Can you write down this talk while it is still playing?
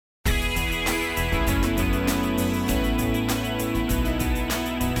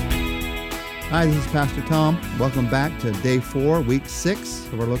Hi, this is Pastor Tom. Welcome back to day 4, week 6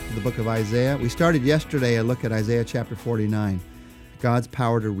 of our look at the book of Isaiah. We started yesterday a look at Isaiah chapter 49, God's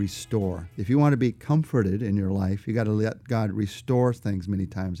power to restore. If you want to be comforted in your life, you got to let God restore things many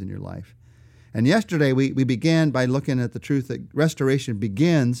times in your life. And yesterday we began by looking at the truth that restoration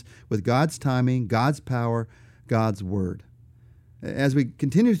begins with God's timing, God's power, God's word. As we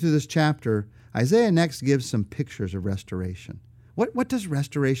continue through this chapter, Isaiah next gives some pictures of restoration. What does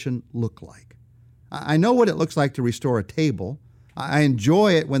restoration look like? I know what it looks like to restore a table. I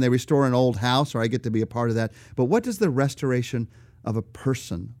enjoy it when they restore an old house, or I get to be a part of that. But what does the restoration of a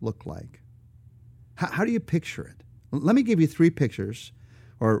person look like? How do you picture it? Let me give you 3 pictures,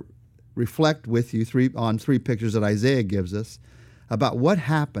 or reflect with you on 3 pictures that Isaiah gives us about what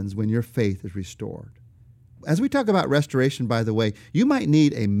happens when your faith is restored. As we talk about restoration, by the way, you might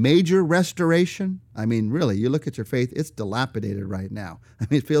need a major restoration. I mean, really, you look at your faith, it's dilapidated right now. I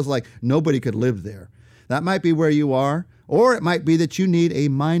mean, it feels like nobody could live there. That might be where you are, or it might be that you need a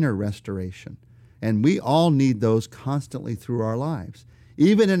minor restoration. And we all need those constantly through our lives.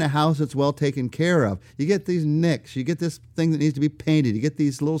 Even in a house that's well taken care of, you get these nicks, you get this thing that needs to be painted, you get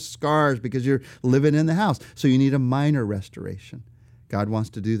these little scars because you're living in the house. So you need a minor restoration. God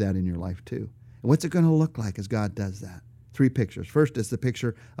wants to do that in your life too. And what's it going to look like as God does that? 3 pictures. First is the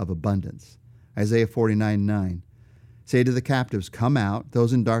picture of abundance. Isaiah 49:9. Say to the captives, come out,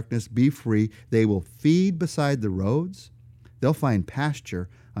 those in darkness, be free. They will feed beside the roads. They'll find pasture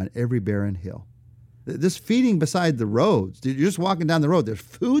on every barren hill. This feeding beside the roads, you're just walking down the road, there's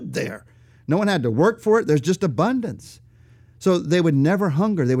food there. No one had to work for it, there's just abundance. So they would never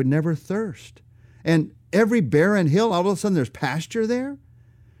hunger, they would never thirst. And every barren hill, all of a sudden there's pasture there.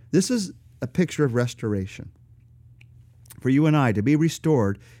 This is a picture of restoration. For you and I, to be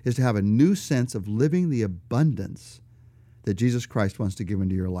restored is to have a new sense of living the abundance that Jesus Christ wants to give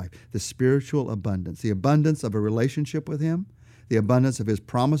into your life. The spiritual abundance, the abundance of a relationship with Him, the abundance of His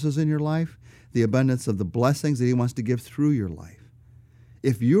promises in your life, the abundance of the blessings that He wants to give through your life.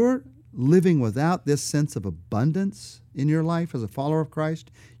 If you're living without this sense of abundance in your life as a follower of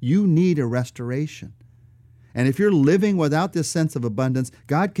Christ, you need a restoration. And if you're living without this sense of abundance,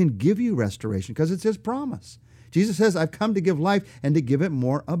 God can give you restoration because it's His promise. Jesus says, I've come to give life and to give it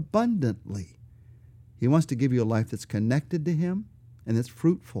more abundantly. He wants to give you a life that's connected to Him and that's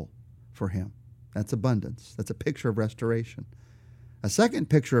fruitful for Him. That's abundance. That's a picture of restoration. A second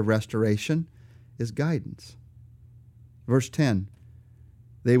picture of restoration is guidance. Verse 10,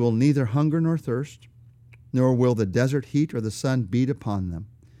 they will neither hunger nor thirst, nor will the desert heat or the sun beat upon them.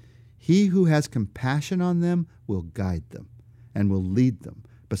 He who has compassion on them will guide them and will lead them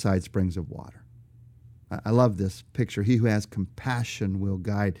beside springs of water. I love this picture. He who has compassion will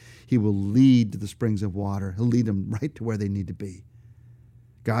guide. He will lead to the springs of water. He'll lead them right to where they need to be.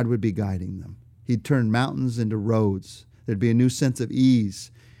 God would be guiding them. He'd turn mountains into roads. There'd be a new sense of ease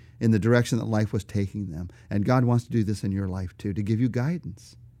in the direction that life was taking them. And God wants to do this in your life too, to give you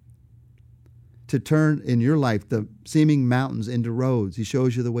guidance. To turn in your life the seeming mountains into roads. He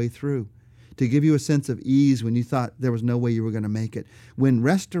shows you the way through. To give you a sense of ease when you thought there was no way you were going to make it. When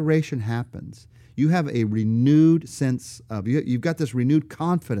restoration happens, you have a renewed sense of, you've got this renewed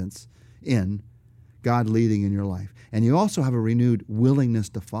confidence in God leading in your life. And you also have a renewed willingness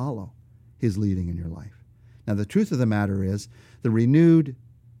to follow His leading in your life. Now, the truth of the matter is, the renewed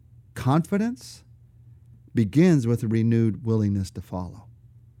confidence begins with a renewed willingness to follow.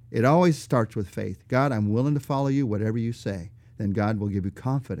 It always starts with faith. God, I'm willing to follow you, whatever you say. Then God will give you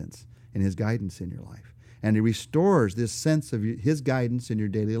confidence in His guidance in your life. And He restores this sense of His guidance in your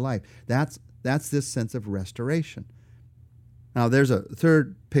daily life. That's this sense of restoration. Now, there's a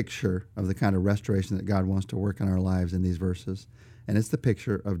third picture of the kind of restoration that God wants to work in our lives in these verses, and it's the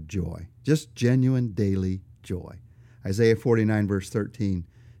picture of joy, just genuine daily joy. Isaiah 49, verse 13,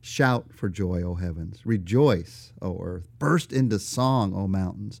 shout for joy, O heavens. Rejoice, O earth. Burst into song, O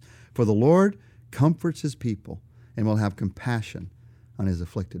mountains. For the Lord comforts His people and will have compassion on His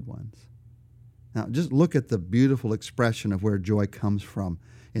afflicted ones. Now, just look at the beautiful expression of where joy comes from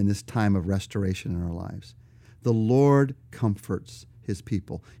in this time of restoration in our lives. The Lord comforts His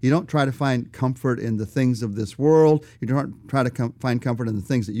people. You don't try to find comfort in the things of this world. You don't try to find comfort in the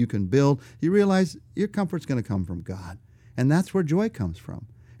things that you can build. You realize your comfort's going to come from God. And that's where joy comes from.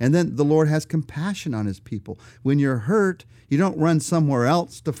 And then the Lord has compassion on His people. When you're hurt, you don't run somewhere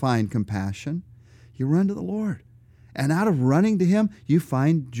else to find compassion. You run to the Lord. And out of running to Him, you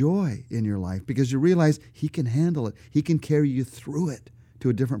find joy in your life because you realize He can handle it. He can carry you through it to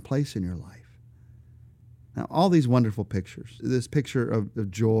a different place in your life. Now, all these wonderful pictures, this picture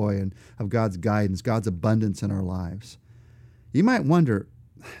of joy and of God's guidance, God's abundance in our lives. You might wonder,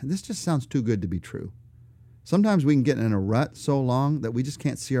 this just sounds too good to be true. Sometimes we can get in a rut so long that we just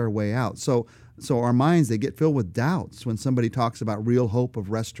can't see our way out. So our minds, they get filled with doubts when somebody talks about real hope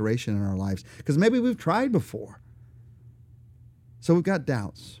of restoration in our lives, because maybe we've tried before. So we've got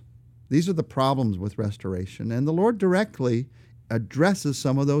doubts. These are the problems with restoration. And the Lord directly addresses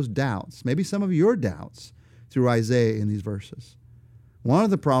some of those doubts, maybe some of your doubts, through Isaiah in these verses. One of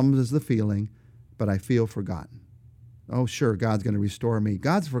the problems is the feeling, but I feel forgotten. Oh, sure, God's going to restore me.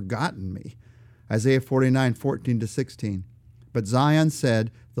 God's forgotten me. Isaiah 49:14-16. But Zion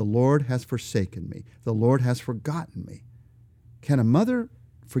said, the Lord has forsaken me. The Lord has forgotten me. Can a mother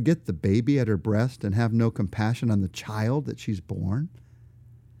forget the baby at her breast and have no compassion on the child that she's born?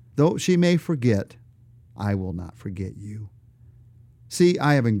 Though she may forget, I will not forget you. See,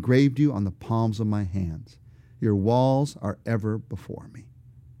 I have engraved you on the palms of my hands. Your walls are ever before me.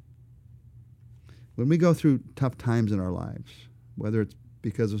 When we go through tough times in our lives, whether it's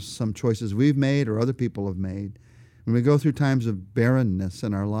because of some choices we've made or other people have made, when we go through times of barrenness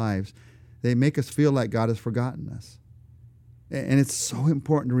in our lives, they make us feel like God has forgotten us. And it's so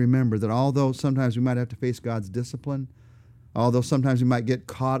important to remember that although sometimes we might have to face God's discipline, although sometimes we might get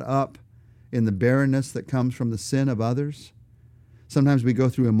caught up in the barrenness that comes from the sin of others, sometimes we go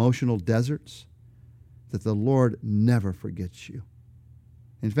through emotional deserts, that the Lord never forgets you.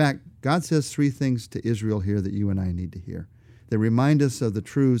 In fact, God says 3 things to Israel here that you and I need to hear. They remind us of the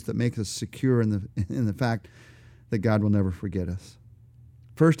truths that make us secure in the fact that God will never forget us.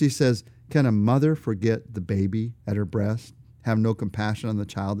 First, he says, can a mother forget the baby at her breast, have no compassion on the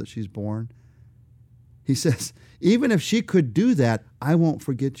child that she's born? He says, even if she could do that, I won't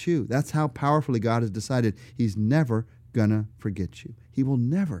forget you. That's how powerfully God has decided he's never going to forget you. He will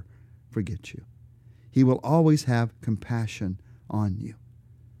never forget you. He will always have compassion on you.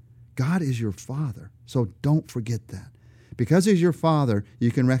 God is your Father, so don't forget that. Because he's your Father,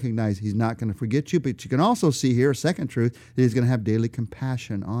 you can recognize he's not going to forget you, but you can also see here a second truth, that he's going to have daily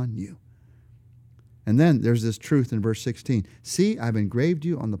compassion on you. And then there's this truth in verse 16. See, I've engraved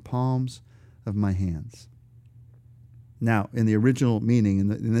you on the palms of my hands. Now, in the original meaning,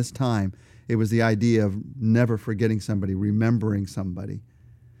 in this time, it was the idea of never forgetting somebody, remembering somebody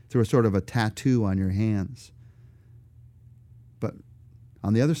through a sort of a tattoo on your hands. But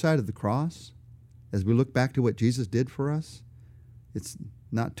on the other side of the cross, as we look back to what Jesus did for us, it's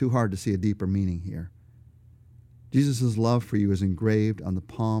not too hard to see a deeper meaning here. Jesus' love for you is engraved on the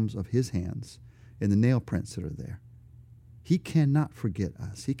palms of his hands in the nail prints that are there. He cannot forget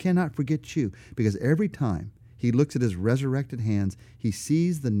us. He cannot forget you, because every time he looks at his resurrected hands, he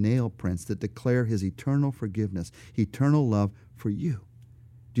sees the nail prints that declare his eternal forgiveness, eternal love for you.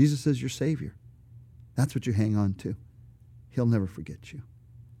 Jesus is your Savior. That's what you hang on to. He'll never forget you.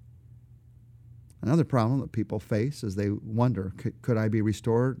 Another problem that people face as they wonder, could I be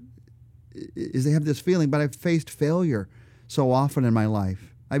restored, is they have this feeling, but I've faced failure so often in my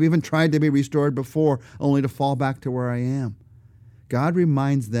life. I've even tried to be restored before, only to fall back to where I am. God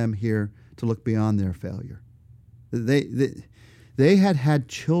reminds them here to look beyond their failure. They had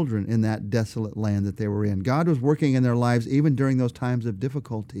children in that desolate land that they were in. God was working in their lives even during those times of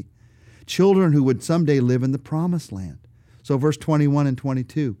difficulty. Children who would someday live in the promised land. So verse 21 and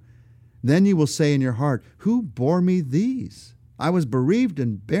 22, then you will say in your heart, who bore me these? I was bereaved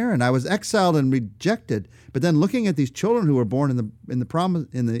and barren. I was exiled and rejected. But then looking at these children who were born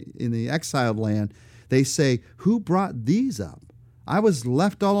in the exiled land, they say, who brought these up? I was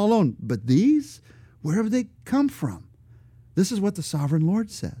left all alone. But these, where have they come from? This is what the sovereign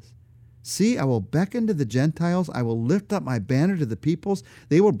Lord says. See, I will beckon to the Gentiles. I will lift up my banner to the peoples.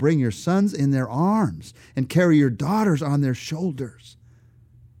 They will bring your sons in their arms and carry your daughters on their shoulders.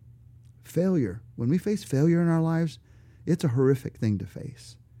 Failure. When we face failure in our lives, it's a horrific thing to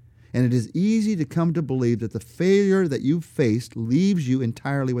face. And it is easy to come to believe that the failure that you've faced leaves you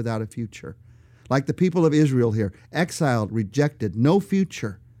entirely without a future. Like the people of Israel here, exiled, rejected, no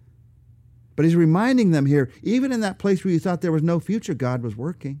future. But he's reminding them here, even in that place where you thought there was no future, God was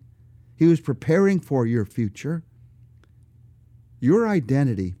working. He was preparing for your future. Your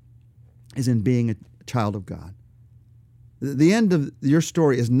identity is in being a child of God. The end of your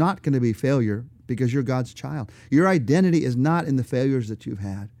story is not going to be failure because you're God's child. Your identity is not in the failures that you've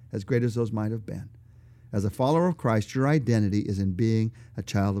had, as great as those might have been. As a follower of Christ, your identity is in being a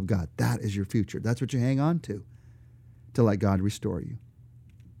child of God. That is your future. That's what you hang on to let God restore you.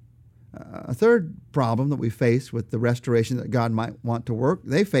 A third problem that we face with the restoration that God might want to work,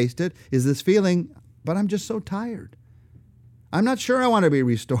 they faced it, is this feeling, but I'm just so tired. I'm not sure I want to be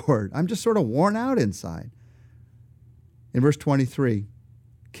restored. I'm just sort of worn out inside. In verse 23,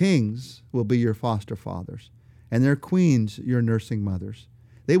 kings will be your foster fathers, and their queens your nursing mothers.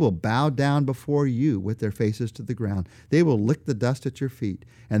 They will bow down before you with their faces to the ground. They will lick the dust at your feet.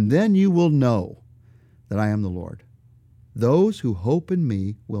 And then you will know that I am the Lord. Those who hope in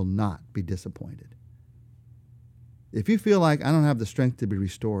me will not be disappointed. If you feel like I don't have the strength to be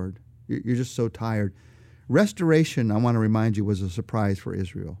restored, you're just so tired. Restoration, I want to remind you, was a surprise for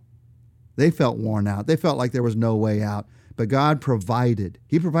Israel. They felt worn out. They felt like there was no way out. But God provided.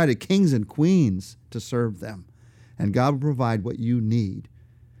 He provided kings and queens to serve them. And God will provide what you need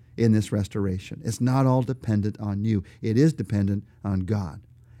in this restoration. It's not all dependent on you. It is dependent on God.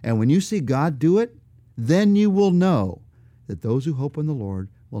 And when you see God do it, then you will know that those who hope in the Lord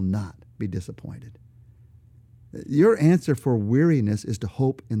will not be disappointed. Your answer for weariness is to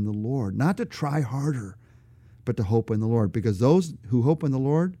hope in the Lord, not to try harder, but to hope in the Lord. Because those who hope in the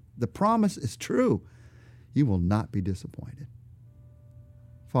Lord, the promise is true. You will not be disappointed.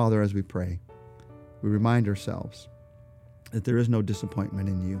 Father, as we pray, we remind ourselves that there is no disappointment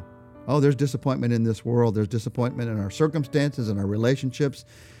in you. Oh, there's disappointment in this world. There's disappointment in our circumstances and our relationships.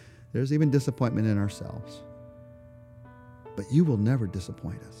 There's even disappointment in ourselves. But you will never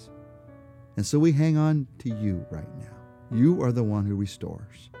disappoint us. And so we hang on to you right now. You are the one who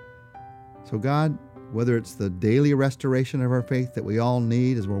restores. So God, whether it's the daily restoration of our faith that we all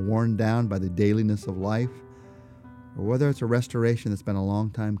need as we're worn down by the dailiness of life, or whether it's a restoration that's been a long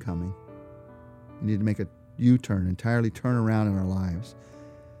time coming, we need to make a U-turn, entirely turn around in our lives.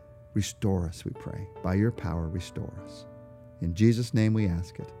 Restore us, we pray. By your power, restore us. In Jesus' name we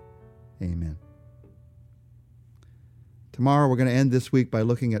ask it. Amen. Tomorrow we're going to end this week by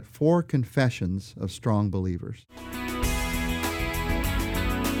looking at 4 confessions of strong believers.